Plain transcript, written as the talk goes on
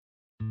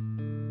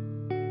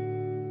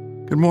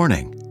Good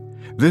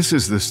morning. This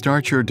is the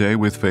Start Your Day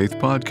with Faith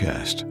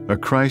podcast, a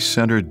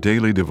Christ-centered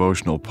daily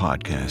devotional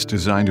podcast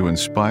designed to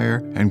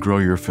inspire and grow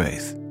your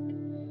faith.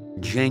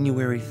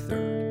 January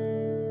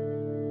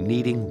 3rd,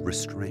 Needing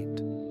Restraint.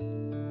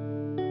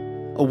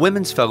 A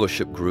women's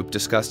fellowship group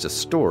discussed a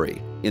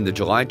story in the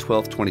July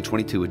 12,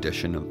 2022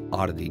 edition of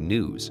Oddity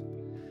News.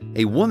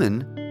 A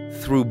woman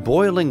threw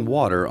boiling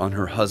water on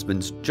her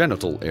husband's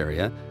genital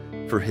area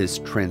for his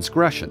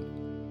transgression.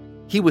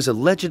 He was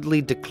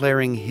allegedly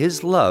declaring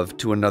his love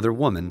to another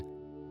woman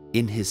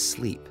in his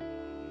sleep.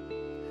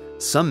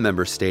 Some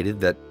members stated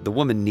that the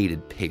woman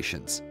needed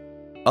patience.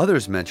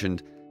 Others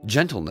mentioned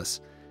gentleness,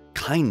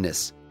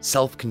 kindness,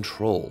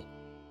 self-control.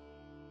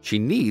 She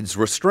needs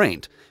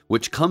restraint,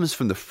 which comes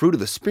from the fruit of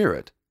the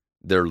Spirit,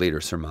 their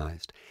leader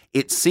surmised.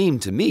 It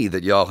seemed to me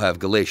that y'all have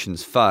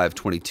Galatians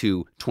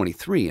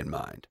 5:22-23 in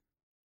mind.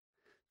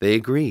 They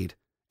agreed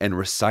and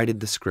recited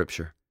the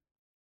scripture.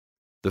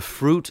 The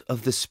fruit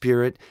of the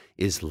Spirit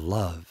is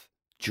love,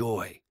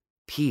 joy,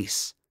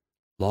 peace,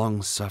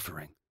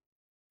 long-suffering,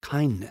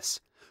 kindness,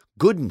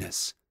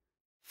 goodness,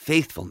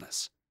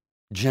 faithfulness,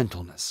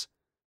 gentleness,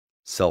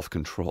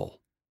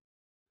 self-control.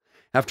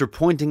 After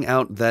pointing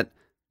out that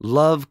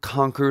love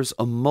conquers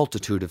a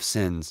multitude of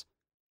sins,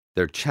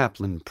 their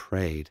chaplain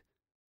prayed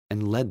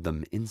and led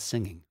them in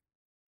singing.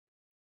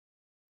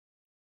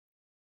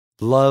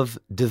 Love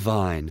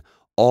divine,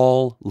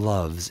 all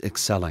loves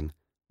excelling,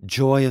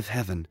 joy of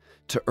heaven,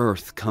 to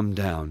earth come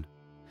down.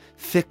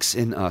 Fix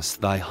in us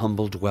thy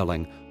humble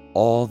dwelling,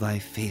 all thy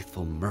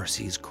faithful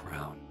mercies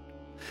crown.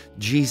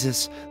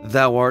 Jesus,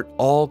 thou art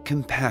all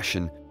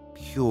compassion,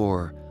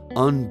 pure,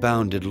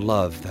 unbounded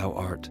love thou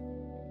art.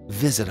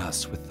 Visit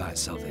us with thy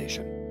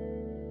salvation.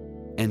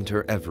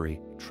 Enter every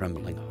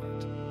trembling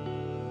heart.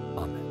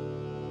 Amen.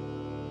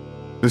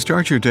 The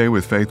Start Your Day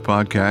with Faith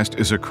podcast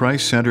is a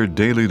Christ-centered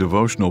daily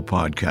devotional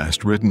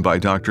podcast written by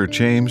Dr.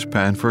 James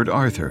Panford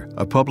Arthur,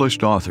 a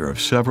published author of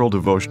several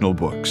devotional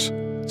books.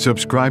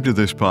 Subscribe to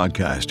this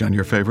podcast on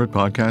your favorite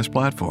podcast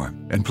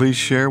platform, and please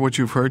share what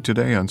you've heard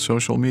today on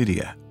social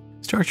media.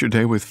 Start your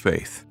day with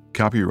faith.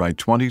 Copyright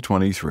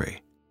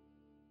 2023.